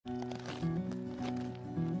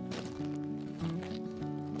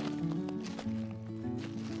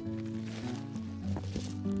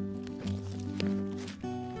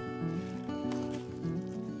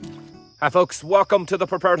Hi folks, welcome to the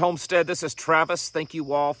Prepared Homestead. This is Travis. Thank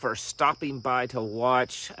you all for stopping by to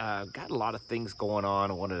watch. Got a lot of things going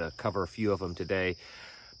on. I wanted to cover a few of them today.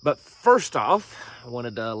 But first off, I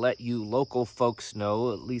wanted to let you local folks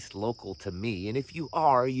know, at least local to me, and if you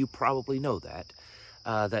are, you probably know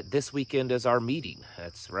that this weekend is our meeting.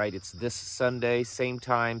 That's right, it's this Sunday, same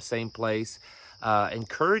time, same place.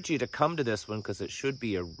 Encourage you to come to this one because it should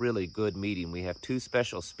be a really good meeting. We have two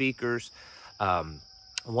special speakers.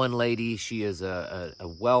 One lady, she is a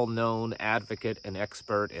well-known advocate and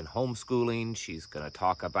expert in homeschooling. She's going to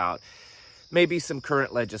talk about maybe some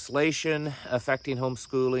current legislation affecting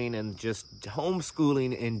homeschooling and just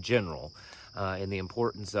homeschooling in general and the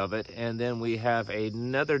importance of it. And then we have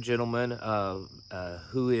another gentleman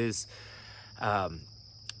who is,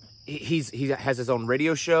 he has his own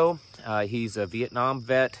radio show. He's a Vietnam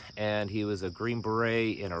vet and he was a Green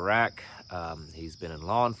Beret in Iraq. He's been in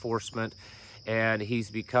law enforcement. And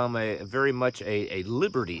he's become very much a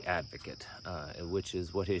liberty advocate, which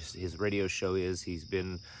is what his radio show is. He's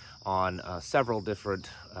been on several different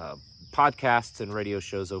podcasts and radio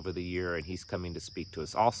shows over the year, and he's coming to speak to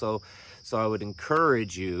us also. So I would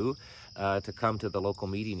encourage you to come to the local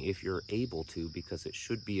meeting if you're able to, because it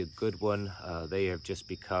should be a good one. They have just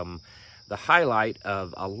become the highlight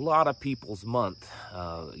of a lot of people's month,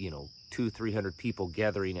 200-300 people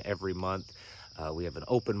gathering every month. We have an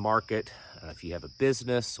open market. If you have a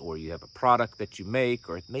business or you have a product that you make,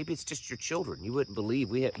 or maybe it's just your children. You wouldn't believe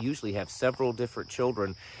we usually have several different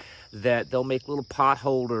children that they'll make little pot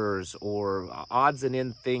holders or odds and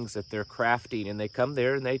end things that they're crafting, and they come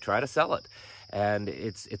there and they try to sell it. And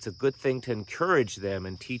it's a good thing to encourage them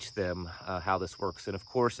and teach them how this works. And of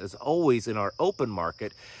course, as always in our open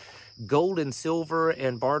market, gold and silver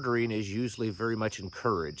and bartering is usually very much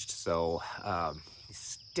encouraged. So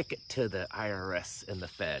stick it to the IRS and the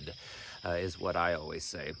Fed is what I always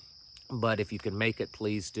say. But if you can make it,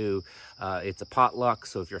 please do. It's a potluck,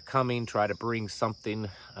 so if you're coming, try to bring something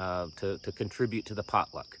to contribute to the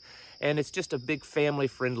potluck. And it's just a big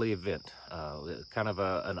family-friendly event, kind of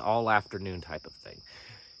an all-afternoon type of thing.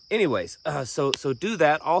 Anyways, so do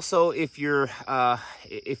that. Also, if you're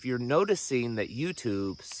noticing that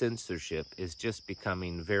YouTube censorship is just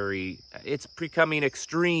becoming it's becoming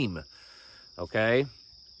extreme, okay?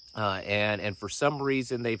 And for some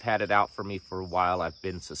reason, they've had it out for me for a while. I've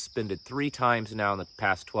been suspended 3 times now in the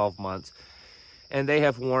past 12 months. And they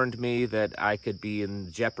have warned me that I could be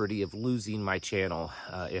in jeopardy of losing my channel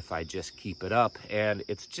if I just keep it up. And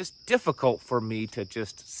it's just difficult for me to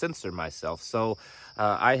just censor myself. So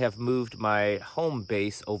I have moved my home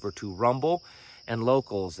base over to Rumble and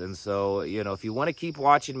Locals. And so, if you want to keep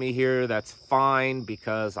watching me here, that's fine,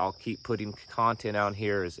 because I'll keep putting content out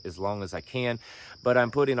here as long as I can. But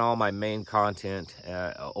I'm putting all my main content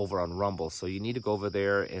over on Rumble. So you need to go over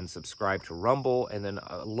there and subscribe to Rumble. And then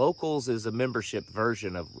Locals is a membership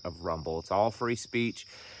version of Rumble. It's all free speech.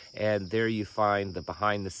 And there you find the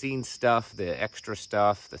behind the scenes stuff, the extra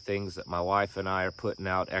stuff, the things that my wife and I are putting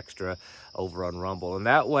out extra over on Rumble. And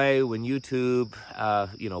that way, when YouTube,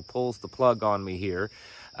 pulls the plug on me here,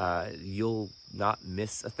 you'll not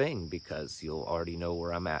miss a thing because you'll already know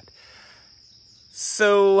where I'm at.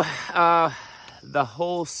 So, the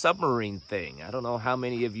whole submarine thing, I don't know how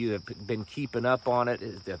many of you have been keeping up on it.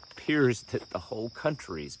 It appears that the whole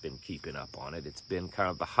country's been keeping up on it. It's been kind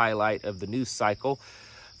of the highlight of the news cycle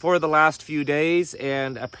for the last few days,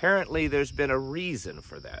 and apparently there's been a reason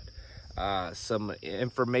for that. Some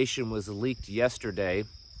information was leaked yesterday.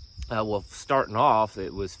 Starting off,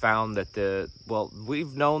 it was found that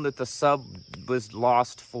we've known that the sub was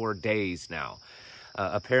lost for days now.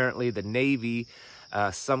 Apparently the Navy,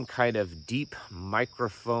 some kind of deep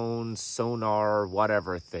microphone, sonar,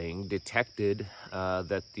 whatever thing, detected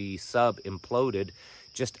that the sub imploded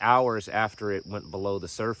just hours after it went below the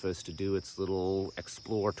surface to do its little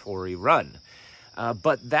exploratory run.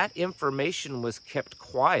 But that information was kept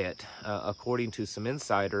quiet, according to some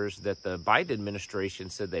insiders, that the Biden administration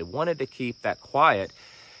said they wanted to keep that quiet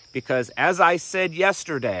because, as I said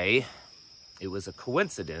yesterday, it was a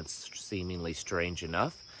coincidence, seemingly strange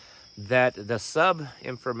enough, that the sub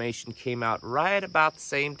information came out right about the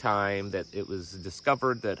same time that it was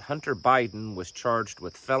discovered that Hunter Biden was charged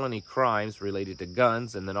with felony crimes related to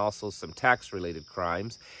guns and then also some tax-related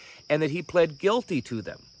crimes, and that he pled guilty to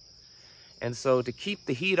them. And so to keep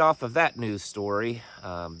the heat off of that news story,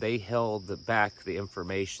 they held back the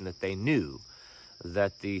information that they knew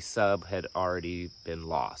that the sub had already been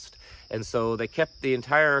lost. And so they kept the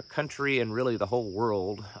entire country and really the whole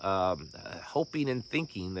world hoping and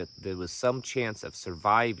thinking that there was some chance of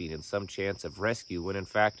surviving and some chance of rescue, when in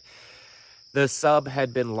fact the sub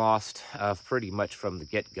had been lost pretty much from the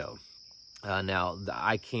get-go. Now,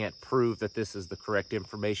 I can't prove that this is the correct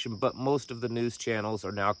information, but most of the news channels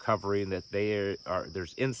are now covering that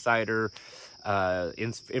there's insider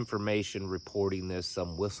information reporting this,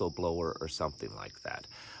 some whistleblower or something like that.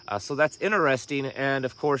 So that's interesting. And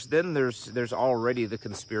of course, then there's already the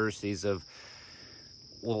conspiracies of,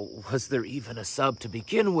 well, was there even a sub to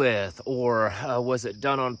begin with? Or was it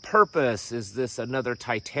done on purpose? Is this another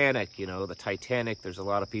Titanic? You know, the Titanic, there's a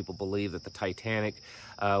lot of people believe that the Titanic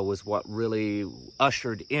was what really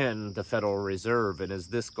ushered in the Federal Reserve. And is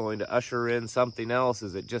this going to usher in something else?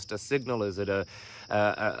 Is it just a signal? Is it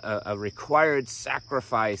a required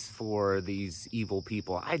sacrifice for these evil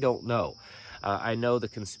people? I don't know. I know the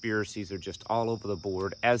conspiracies are just all over the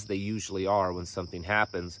board, as they usually are when something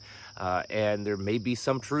happens, and there may be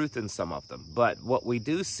some truth in some of them. But what we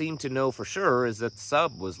do seem to know for sure is that the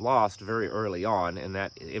sub was lost very early on, and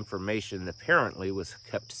that information apparently was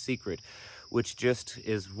kept secret, which just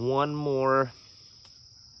is one more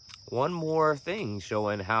thing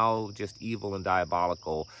showing how just evil and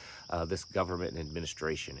diabolical this government and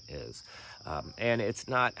administration is. And it's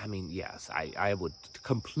not, I mean, yes, I would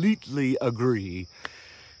completely agree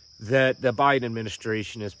that the Biden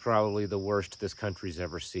administration is probably the worst this country's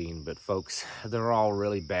ever seen. But folks, they're all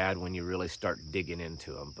really bad when you really start digging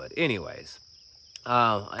into them. But anyways,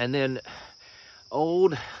 and then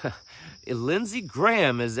old Lindsey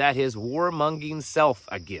Graham is at his warmongering self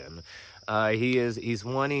again. He's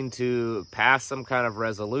wanting to pass some kind of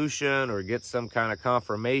resolution or get some kind of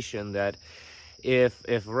confirmation that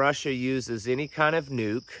if Russia uses any kind of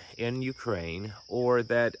nuke in Ukraine, or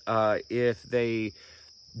that if they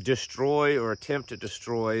destroy or attempt to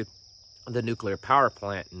destroy the nuclear power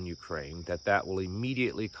plant in Ukraine, that will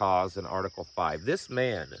immediately cause an Article 5. This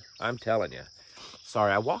man, I'm telling you,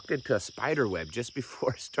 sorry, I walked into a spider web just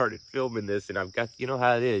before I started filming this, and I've got, you know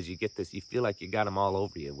how it is, you get this, you feel like you got them all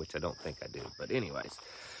over you, which I don't think I do. But anyways,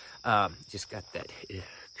 just got that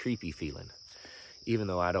creepy feeling. Even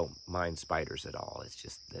though I don't mind spiders at all.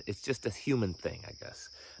 It's just a human thing, I guess.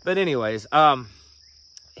 But anyways,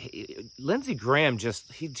 Lindsey Graham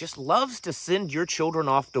he just loves to send your children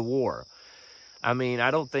off to war. I mean,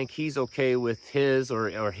 I don't think he's okay with his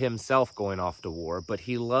or himself going off to war, but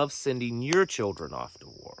he loves sending your children off to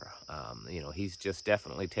war. You know, he's just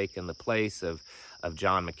definitely taken the place of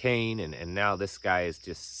John McCain, and now this guy is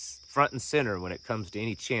just front and center when it comes to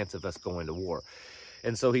any chance of us going to war.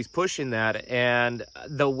 And so he's pushing that, and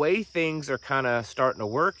the way things are kind of starting to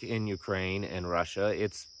work in Ukraine and Russia,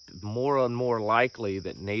 it's more and more likely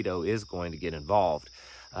that NATO is going to get involved.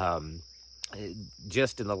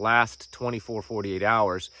 Just in the last 24, 48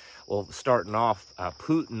 hours, well, starting off,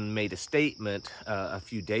 Putin made a statement a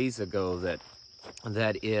few days ago that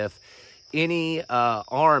if any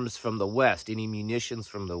arms from the West, any munitions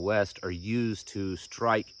from the West are used to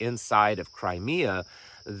strike inside of Crimea,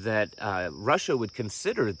 that Russia would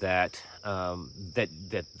consider that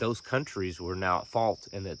those countries were now at fault,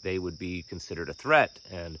 and that they would be considered a threat,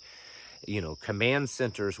 and you know, command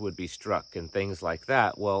centers would be struck and things like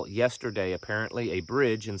that. Well, yesterday apparently a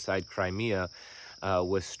bridge inside Crimea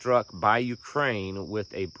was struck by Ukraine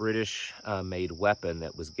with a British made weapon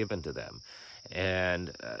that was given to them.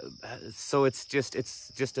 And so it's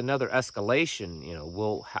just another escalation. You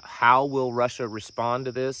know, how will Russia respond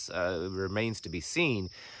to this remains to be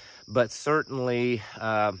seen, but certainly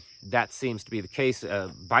that seems to be the case.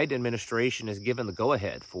 Biden administration has given the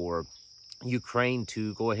go-ahead for Ukraine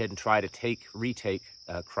to go ahead and try to retake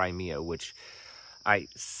Crimea, which I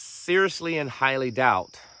seriously and highly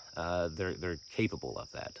doubt they're capable of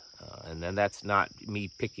that. And then that's not me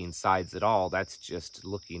picking sides at all. That's just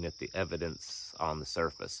looking at the evidence on the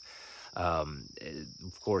surface.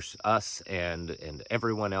 Of course, us and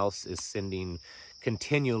everyone else is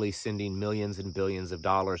continually sending millions and billions of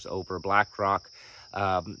dollars over. BlackRock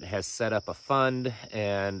has set up a fund,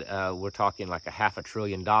 and we're talking like $500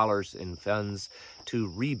 billion in funds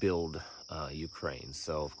to rebuild Ukraine.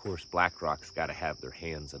 So, of course, BlackRock's got to have their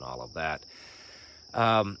hands in all of that.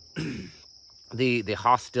 The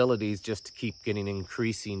hostilities just keep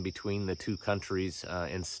increasing between the two countries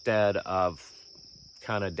instead of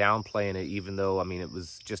kind of downplaying it, even though, I mean, it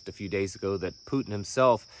was just a few days ago that Putin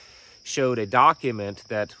himself showed a document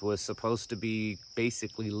that was supposed to be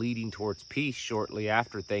basically leading towards peace shortly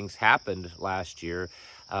after things happened last year.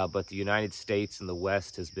 But the United States and the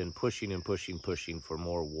West has been pushing and pushing for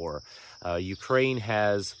more war. Ukraine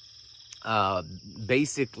has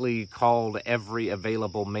basically called every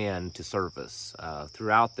available man to service.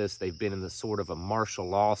 Throughout this, they've been in the sort of a martial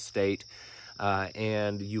law state,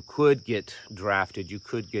 and you could get drafted, you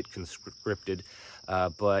could get conscripted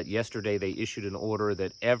But yesterday they issued an order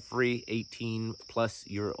that every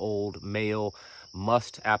 18-plus-year-old male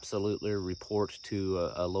must absolutely report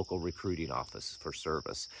to a local recruiting office for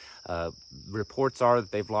service. Reports are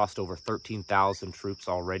that they've lost over 13,000 troops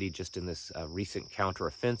already just in this recent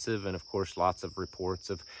counteroffensive, and of course lots of reports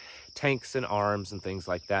of tanks and arms and things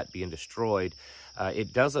like that being destroyed.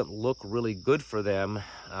 It doesn't look really good for them.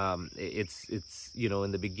 It's you know,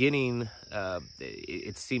 in the beginning,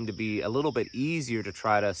 it seemed to be a little bit easier to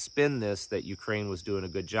try to spin this that Ukraine was doing a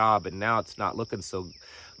good job, and now it's not looking so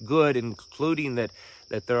good, including that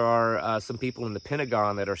there are some people in the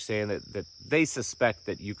Pentagon that are saying that they suspect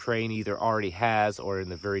that Ukraine either already has or in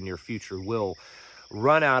the very near future will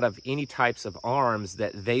run out of any types of arms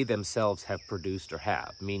that they themselves have produced or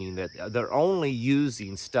have, meaning that they're only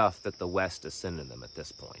using stuff that the West is sending them at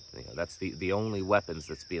this point. You know, that's the only weapons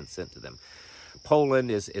that's being sent to them. Poland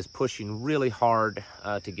is pushing really hard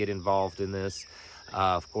to get involved in this.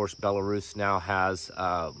 Of course, Belarus now has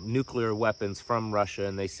nuclear weapons from Russia,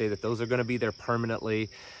 and they say that those are going to be there permanently.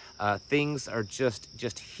 Things are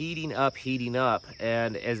just heating up,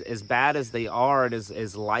 and as bad as they are, and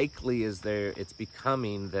as likely as it's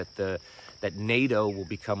becoming that NATO will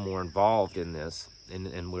become more involved in this,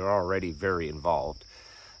 and we're already very involved.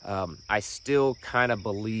 I still kind of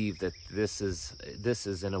believe that this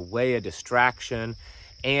is in a way a distraction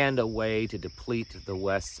and a way to deplete the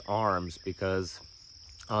West's arms, because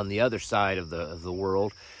on the other side of the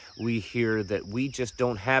world, we hear that we just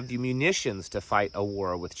don't have the munitions to fight a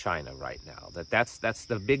war with China right now. That's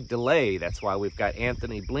the big delay. That's why we've got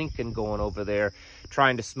Anthony Blinken going over there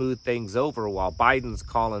trying to smooth things over, while Biden's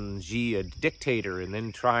calling Xi a dictator and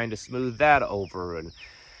then trying to smooth that over. And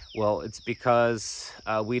well, it's because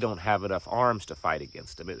we don't have enough arms to fight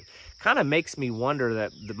against him. It kind of makes me wonder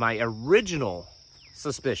that my original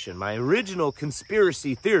suspicion, my original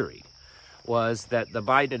conspiracy theory, was that the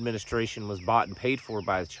Biden administration was bought and paid for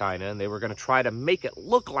by China, and they were going to try to make it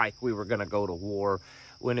look like we were going to go to war,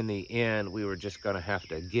 when in the end we were just going to have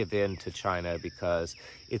to give in to China, because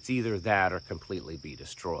it's either that or completely be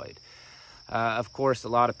destroyed. Of course, a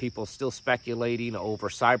lot of people still speculating over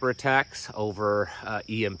cyber attacks, over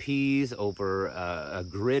EMPs, over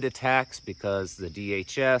grid attacks, because the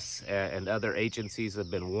DHS and other agencies have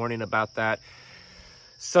been warning about that.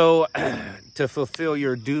 So to fulfill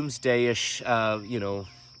your doomsday-ish, hunger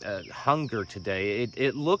today,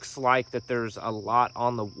 it looks like that there's a lot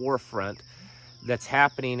on the war front that's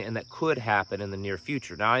happening and that could happen in the near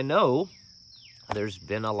future. Now, I know there's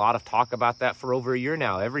been a lot of talk about that for over a year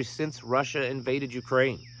now, ever since Russia invaded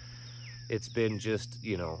Ukraine. It's been just,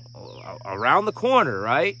 around the corner,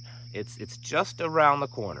 right? It's just around the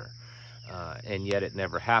corner, and yet it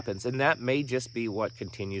never happens. And that may just be what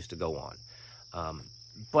continues to go on.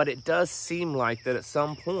 But it does seem like that at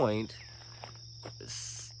some point,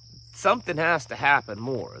 something has to happen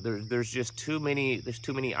more. There's just too many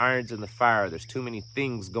irons in the fire. There's too many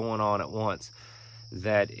things going on at once,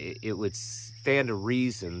 that it would stand to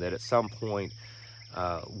reason that at some point,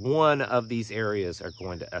 one of these areas are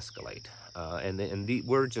going to escalate.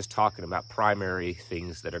 We're just talking about primary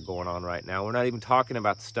things that are going on right now. We're not even talking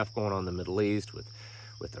about the stuff going on in the Middle East with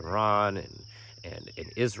Iran and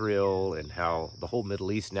Israel, and how the whole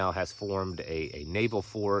Middle East now has formed a naval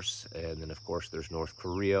force. And then, of course, there's North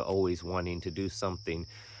Korea always wanting to do something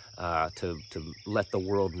to let the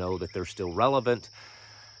world know that they're still relevant.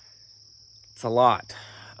 It's a lot.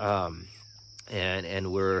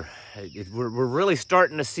 And we're really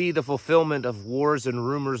starting to see the fulfillment of wars and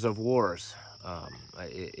rumors of wars,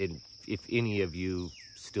 if any of you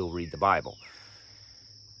still read the Bible.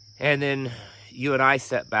 And then you and I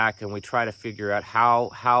sit back and we try to figure out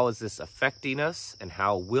how is this affecting us, and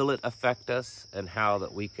how will it affect us, and how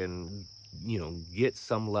that we can, get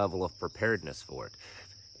some level of preparedness for it.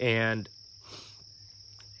 And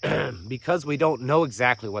because we don't know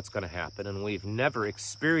exactly what's going to happen, and we've never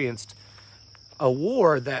experienced a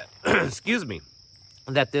war that,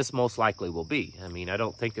 that this most likely will be. I mean, I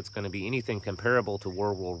don't think it's going to be anything comparable to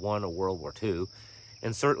World War I or World War II,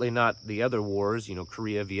 and certainly not the other wars,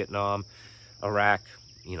 Korea, Vietnam, Iraq,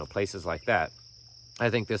 places like that.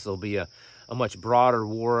 I think this will be a much broader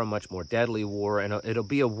war, a much more deadly war, and it'll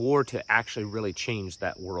be a war to actually really change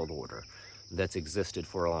that world order that's existed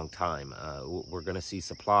for a long time. We're going to see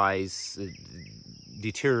supplies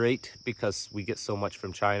deteriorate because we get so much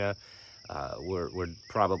from China. We're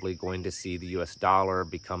probably going to see the US dollar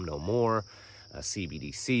become no more.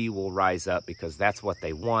 CBDC will rise up because that's what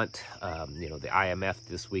they want. The IMF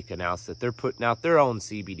this week announced that they're putting out their own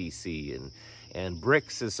CBDC, and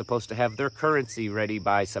BRICS is supposed to have their currency ready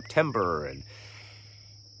by September.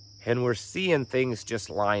 And we're seeing things just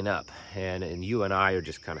line up, and you and I are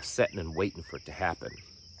just kind of sitting and waiting for it to happen.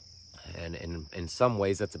 And in some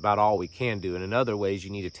ways, that's about all we can do. And in other ways, you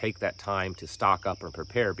need to take that time to stock up and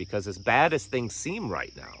prepare, because as bad as things seem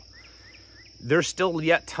right now, there's still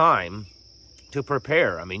yet time to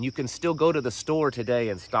prepare. I mean, you can still go to the store today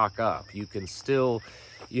and stock up. You can still,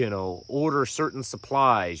 order certain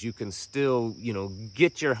supplies. You can still,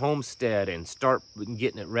 get your homestead and start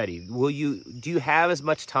getting it ready. Do you have as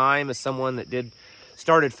much time as someone that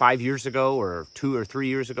started 5 years ago or 2 or 3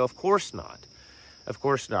 years ago? Of course not. Of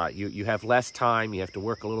course not. You have less time. You have to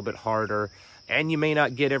work a little bit harder, and you may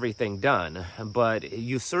not get everything done, but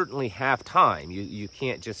you certainly have time. You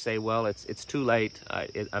can't just say, well, it's too late.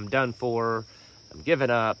 I'm done for. I'm giving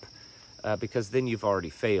up, because then you've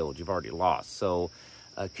already failed. You've already lost. So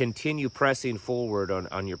continue pressing forward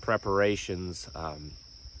on your preparations,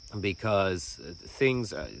 because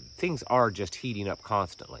things are just heating up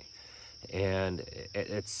constantly. And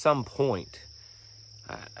at some point,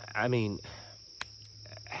 I mean,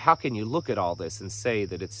 how can you look at all this and say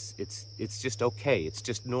that it's just okay? It's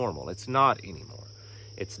just normal. It's not anymore.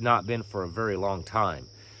 It's not been for a very long time.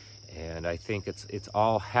 And I think it's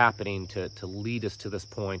all happening to lead us to this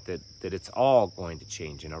point that it's all going to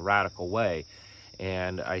change in a radical way.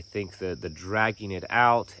 And I think the dragging it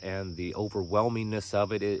out and the overwhelmingness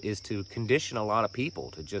of it is to condition a lot of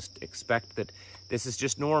people to just expect that this is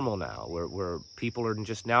just normal now, where people are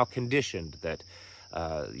just now conditioned that,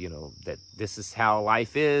 that this is how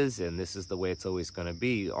life is and this is the way it's always going to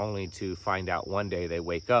be, only to find out one day they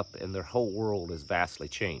wake up and their whole world is vastly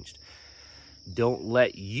changed. Don't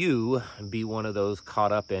let you be one of those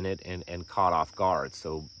caught up in it and caught off guard.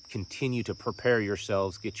 So continue to prepare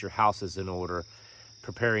yourselves, get your houses in order,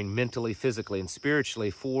 preparing mentally, physically, and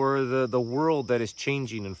spiritually for the world that is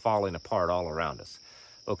changing and falling apart all around us.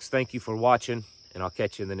 Folks, thank you for watching, and I'll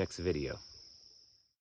catch you in the next video.